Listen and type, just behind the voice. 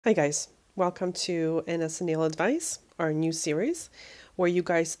Hi guys, welcome to Anna's Nail Advice, our new series where you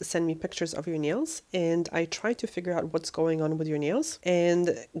guys send me pictures of your nails and I try to figure out what's going on with your nails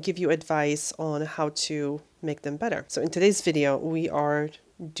and give you advice on how to make them better. So in today's video, we are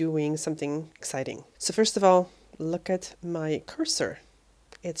doing something exciting. So first of all, look at my cursor.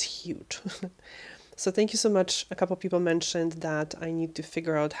 It's huge. So thank you so much. A couple people mentioned that I need to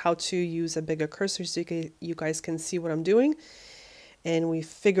figure out how to use a bigger cursor so you guys can see what I'm doing. And we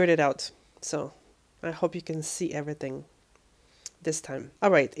figured it out. So I hope you can see everything this time.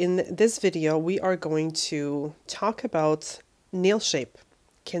 All right, in this video, we are going to talk about nail shape.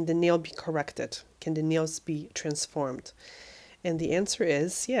 Can the nail be corrected? Can the nails be transformed? And the answer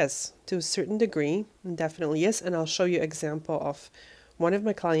is yes, to a certain degree, definitely yes. And I'll show you an example of one of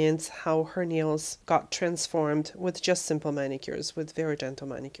my clients, how her nails got transformed with just simple manicures, with very gentle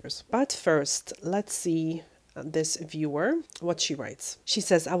manicures. But first, let's see this viewer, what she writes. She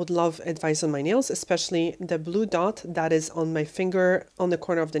says, I would love advice on my nails, especially the blue dot that is on my finger on the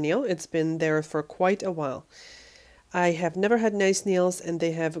corner of the nail. It's been there for quite a while. I have never had nice nails and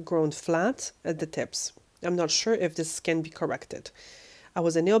they have grown flat at the tips. I'm not sure if this can be corrected. I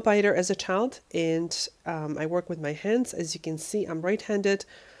was a nail biter as a child and I work with my hands. As you can see, I'm right-handed.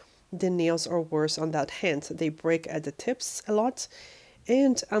 The nails are worse on that hand. They break at the tips a lot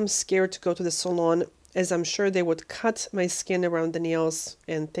and I'm scared to go to the salon as I'm sure they would cut my skin around the nails.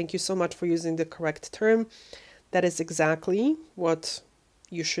 And thank you so much for using the correct term. That is exactly what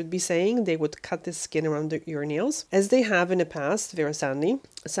you should be saying. They would cut the skin around your nails, as they have in the past, very sadly.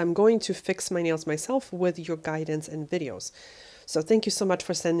 So I'm going to fix my nails myself with your guidance and videos. So thank you so much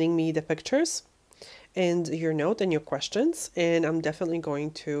for sending me the pictures and your note and your questions, and I'm definitely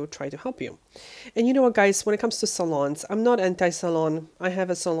going to try to help you. And you know what, guys, when it comes to salons, I'm not anti-salon. I have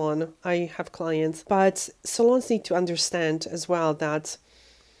a salon, I have clients, but salons need to understand as well that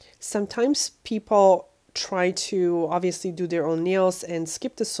sometimes people try to obviously do their own nails and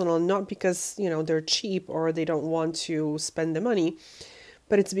skip the salon, not because, you know, they're cheap or they don't want to spend the money,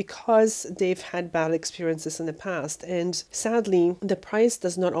 but it's because they've had bad experiences in the past. And sadly, the price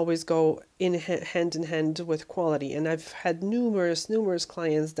does not always go hand in hand with quality. And I've had numerous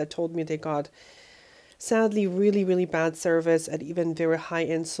clients that told me they got, sadly, really bad service at even very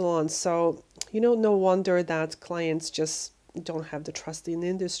high-end salons. So, you know, no wonder that clients just don't have the trust in the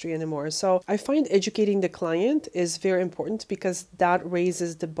industry anymore. So I find educating the client is very important because that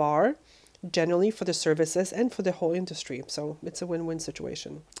raises the bar generally for the services and for the whole industry. So it's a win-win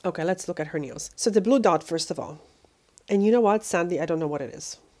situation. Okay, let's look at her nails. So the blue dot, first of all. And you know what? Sadly, I don't know what it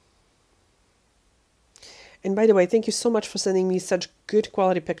is. And by the way, thank you so much for sending me such good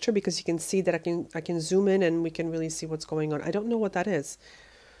quality picture, because you can see that I can zoom in and we can really see what's going on. I don't know what that is.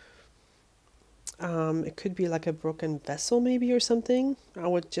 It could be like a broken vessel maybe or something. I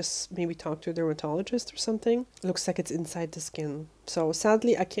would just maybe talk to a dermatologist or something. It looks like it's inside the skin. So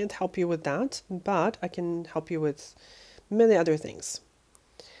sadly, I can't help you with that, but I can help you with many other things.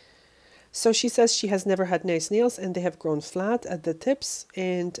 So she says she has never had nice nails and they have grown flat at the tips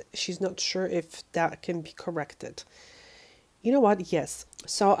and she's not sure if that can be corrected. You know what? Yes.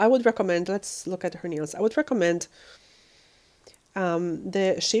 So I would recommend, let's look at her nails. I would recommend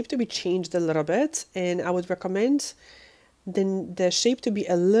the shape to be changed a little bit, and I would recommend the shape to be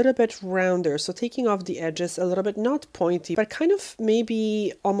a little bit rounder, so taking off the edges a little bit, not pointy, but kind of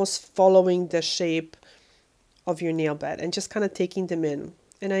maybe almost following the shape of your nail bed and just kind of taking them in.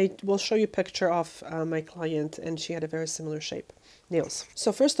 And I will show you a picture of my client, and she had a very similar shape nails.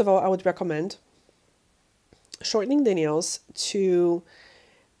 So first of all, I would recommend shortening the nails to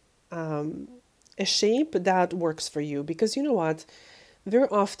a shape that works for you, because you know what, very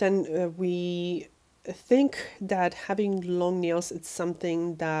often we think that having long nails is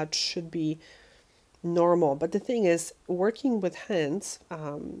something that should be normal, but the thing is, working with hands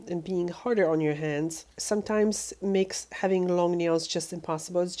and being harder on your hands sometimes makes having long nails just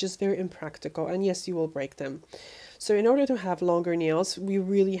impossible. It's just very impractical, and yes, you will break them. So in order to have longer nails, we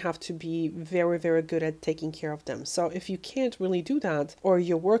really have to be very good at taking care of them. So if you can't really do that, or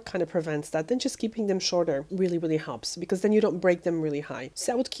your work kind of prevents that, then just keeping them shorter really helps, because then you don't break them really high.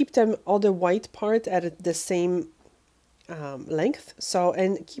 So I would keep them, all the white part, at the same length. So,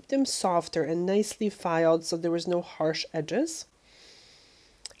 and keep them softer and nicely filed so there was no harsh edges.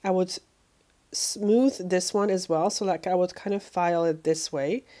 I would smooth this one as well. So like I would kind of file it this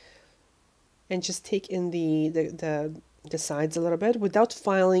way and just take in the sides a little bit without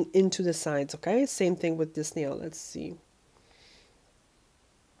filing into the sides, okay? Same thing with this nail. Let's see.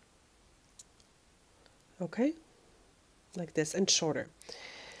 Okay, like this, and shorter.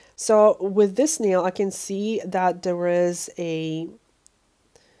 So with this nail, I can see that there is a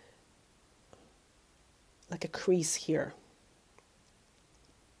like a crease here.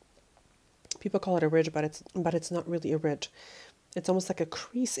 People call it a ridge, but it's not really a ridge. It's almost like a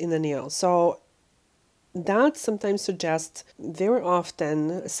crease in the nail. So that sometimes suggests very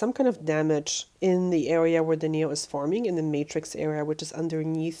often some kind of damage in the area where the nail is forming, in the matrix area, which is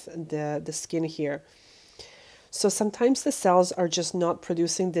underneath the skin here. So sometimes the cells are just not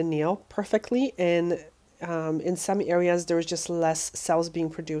producing the nail perfectly, and in some areas there's just less cells being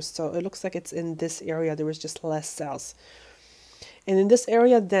produced. So it looks like it's in this area there was just less cells. And in this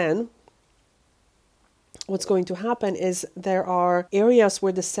area then, what's going to happen is there are areas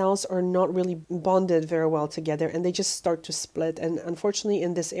where the cells are not really bonded very well together and they just start to split. And unfortunately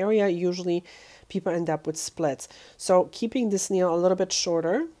in this area, usually people end up with splits. So keeping this nail a little bit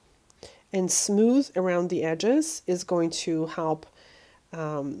shorter and smooth around the edges is going to help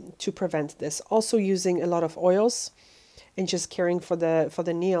to prevent this. Also using a lot of oils and just caring for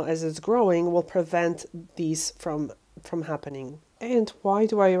the nail as it's growing will prevent these from happening. And why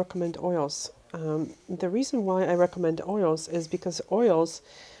do I recommend oils? The reason why I recommend oils is because oils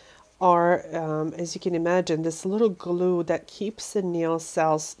are, as you can imagine, this little glue that keeps the nail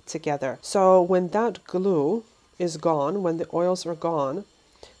cells together. So when that glue is gone, when the oils are gone,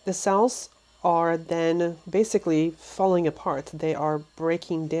 the cells are then basically falling apart. They are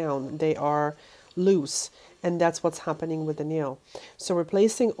breaking down. They are loose. And that's what's happening with the nail. So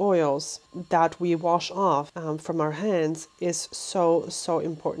replacing oils that we wash off from our hands is so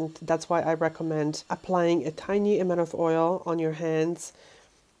important. That's why I recommend applying a tiny amount of oil on your hands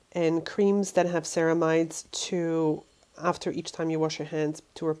and creams that have ceramides to, after each time you wash your hands,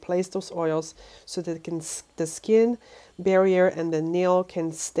 to replace those oils so that the skin barrier and the nail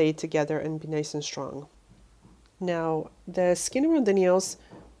can stay together and be nice and strong. Now, the skin around the nails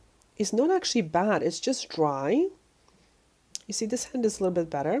is not actually bad, it's just dry. You see this hand is a little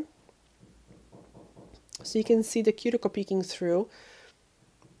bit better. So you can see the cuticle peeking through.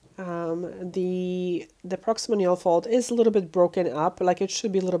 The proximal nail fold is a little bit broken up, like it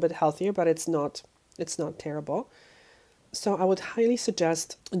should be a little bit healthier, but it's not terrible. So I would highly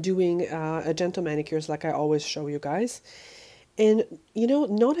suggest doing a gentle manicures like I always show you guys. And, you know,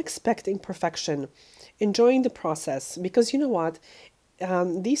 not expecting perfection, enjoying the process, because you know what?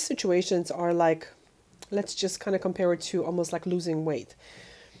 These situations are like, let's just kind of compare it to almost like losing weight.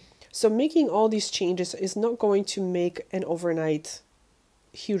 So making all these changes is not going to make an overnight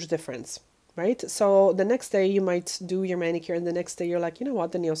huge difference, right? So the next day you might do your manicure and the next day you're like, you know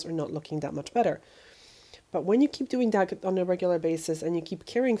what, the nails are not looking that much better. But when you keep doing that on a regular basis and you keep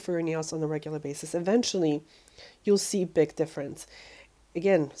caring for your nails on a regular basis, eventually you'll see big difference.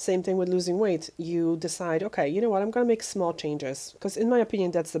 Again, same thing with losing weight. You decide, okay, you know what, I'm going to make small changes. Because in my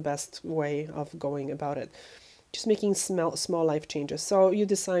opinion, that's the best way of going about it. Just making small life changes. So you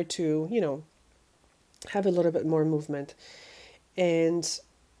decide to, you know, have a little bit more movement. And,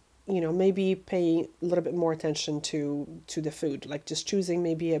 you know, maybe pay a little bit more attention to the food. Like just choosing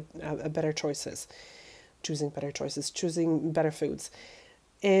maybe a better choices. Choosing better choices. Choosing better foods.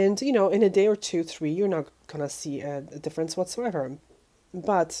 And, you know, in a day or 2, 3, you're not going to see a difference whatsoever.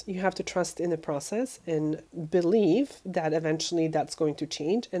 But you have to trust in the process and believe that eventually that's going to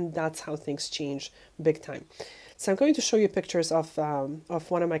change, and that's how things change big time. So I'm going to show you pictures of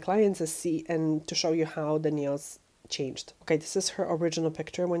one of my clients and to show you how the nails changed. Okay, this is her original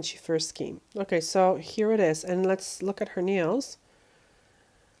picture when she first came. Okay, so here it is, and let's look at her nails.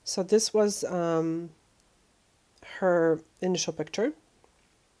 So this was her initial picture,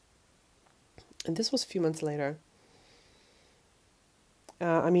 and this was a few months later.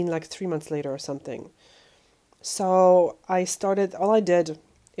 I mean like 3 months later or something. So all I did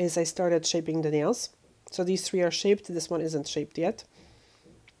is I started shaping the nails. So these 3 are shaped, this one isn't shaped yet.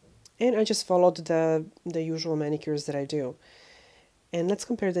 And I just followed the usual manicures that I do. And let's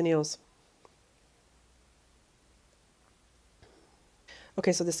compare the nails.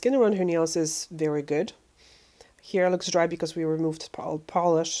 Okay, so the skin around her nails is very good. Here it looks dry because we removed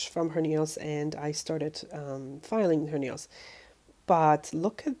polish from her nails and I started filing her nails. But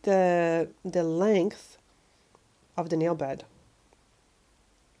look at the length of the nail bed.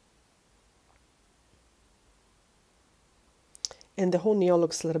 And the whole nail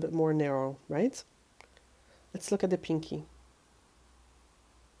looks a little bit more narrow, right? Let's look at the pinky.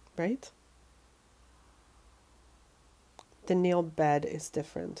 Right? The nail bed is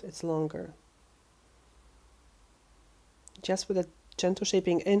different. It's longer. Just with a gentle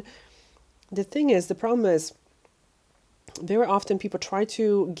shaping. And the problem is, very often people try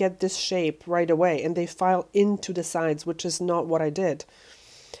to get this shape right away and they file into the sides, which is not what I did.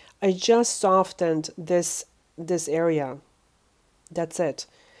 I just softened this area. That's it.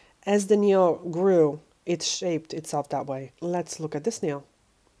 As the nail grew, It shaped itself that way. Let's look at this nail.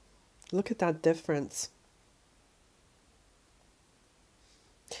 Look at that difference.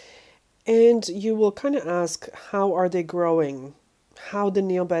 And you will kind of ask, how are they growing? How the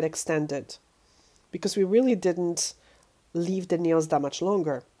nail bed extended? Because we really didn't leave the nails that much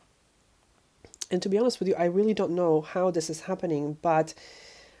longer. And to be honest with you, I really don't know how this is happening, but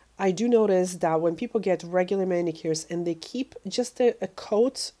I do notice that when people get regular manicures and they keep just a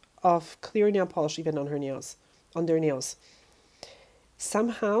coat of clear nail polish even on their nails,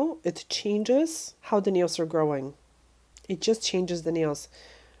 somehow it changes how the nails are growing. It just changes the nails.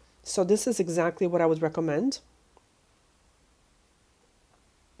 So this is exactly what I would recommend.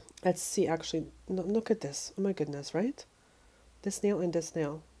 Let's see, actually, look at this. Oh my goodness, right? This nail and this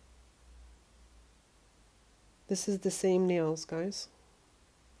nail. This is the same nails, guys.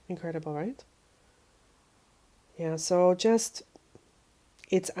 Incredible, right? Yeah, so just,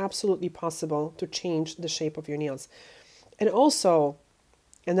 it's absolutely possible to change the shape of your nails. And also,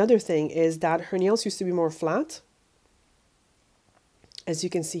 another thing is that her nails used to be more flat, as you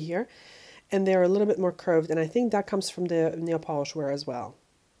can see here, and they're a little bit more curved, and I think that comes from the nail polish wear as well.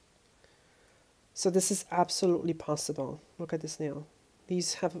 So this is absolutely possible. Look at this nail.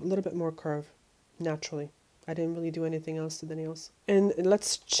 These have a little bit more curve, naturally. I didn't really do anything else to the nails. And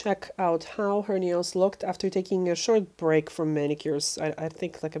let's check out how her nails looked after taking a short break from manicures, I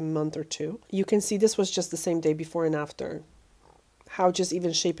think like a month or two. You can see this was just the same day before and after. How just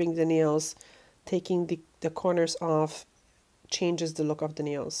even shaping the nails, taking the corners off, changes the look of the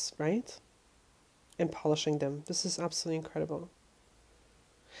nails, right? And polishing them. This is absolutely incredible.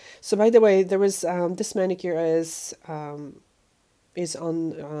 So by the way, there was this manicure is on this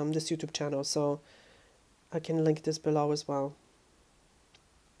YouTube channel, so I can link this below as well.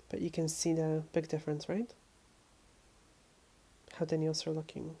 But you can see the big difference, right? How the nails are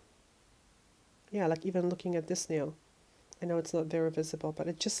looking. Yeah, like even looking at this nail. I know it's not very visible, but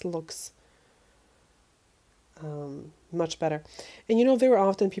it just looks much better. And you know, very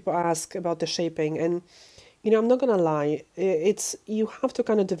often people ask about the shaping, and you know, I'm not gonna lie, it's, you have to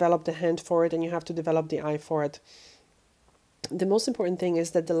kind of develop the hand for it, and you have to develop the eye for it. The most important thing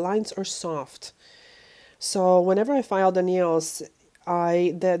is that the lines are soft. So whenever I file the nails,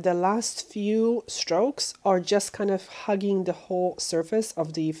 the last few strokes are just kind of hugging the whole surface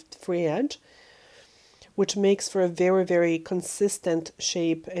of the free edge, which makes for a very, very consistent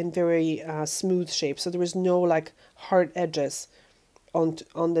shape and very smooth shape. So there is no like hard edges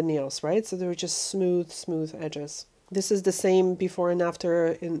on the nails, right? So they're just smooth edges. This is the same before and after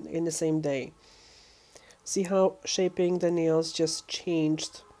in the same day. See how shaping the nails just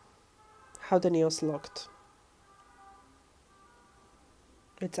changed how the nails looked.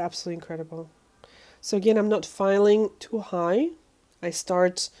 It's absolutely incredible. So again, I'm not filing too high. I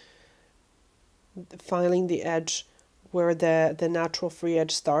start filing the edge where the natural free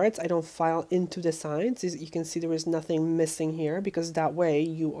edge starts. I don't file into the sides. As you can see, there is nothing missing here, because that way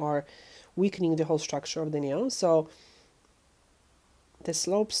you are weakening the whole structure of the nail. So the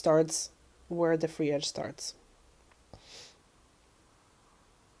slope starts where the free edge starts.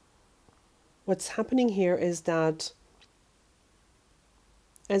 What's happening here is that,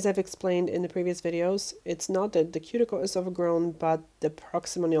 as I've explained in the previous videos, it's not that the cuticle is overgrown, but the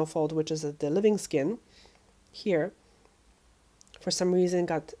proximal nail fold, which is the living skin here, for some reason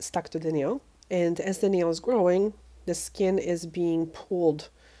got stuck to the nail. And as the nail is growing, the skin is being pulled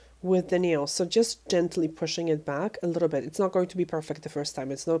with the nail. So just gently pushing it back a little bit. It's not going to be perfect the first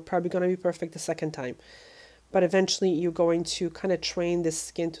time. It's not probably going to be perfect the second time. But eventually you're going to kind of train the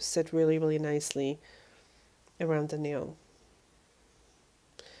skin to sit really, really nicely around the nail.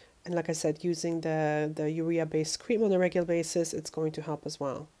 And like I said, using the urea-based cream on a regular basis, it's going to help as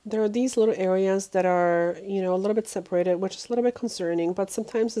well. There are these little areas that are, you know, a little bit separated, which is a little bit concerning, but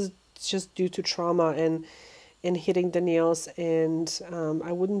sometimes it's just due to trauma and hitting the nails. And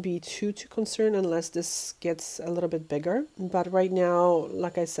I wouldn't be too concerned unless this gets a little bit bigger. But right now,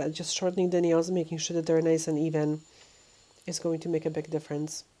 like I said, just shortening the nails and making sure that they're nice and even is going to make a big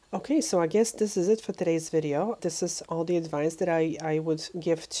difference. Okay, so I guess this is it for today's video. This is all the advice that I would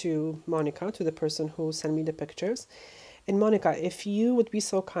give to Monica, to the person who sent me the pictures. And Monica, if you would be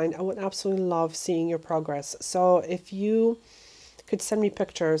so kind, I would absolutely love seeing your progress. So if you could send me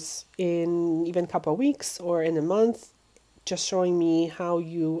pictures in even a couple of weeks or in a month, just showing me how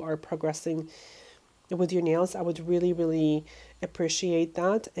you are progressing with your nails, I would really, really appreciate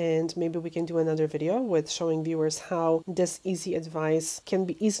that. And maybe we can do another video with showing viewers how this easy advice can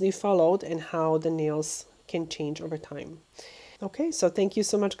be easily followed and how the nails can change over time. Okay, so thank you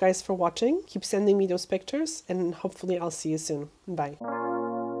so much guys for watching. Keep sending me those pictures and hopefully I'll see you soon. Bye.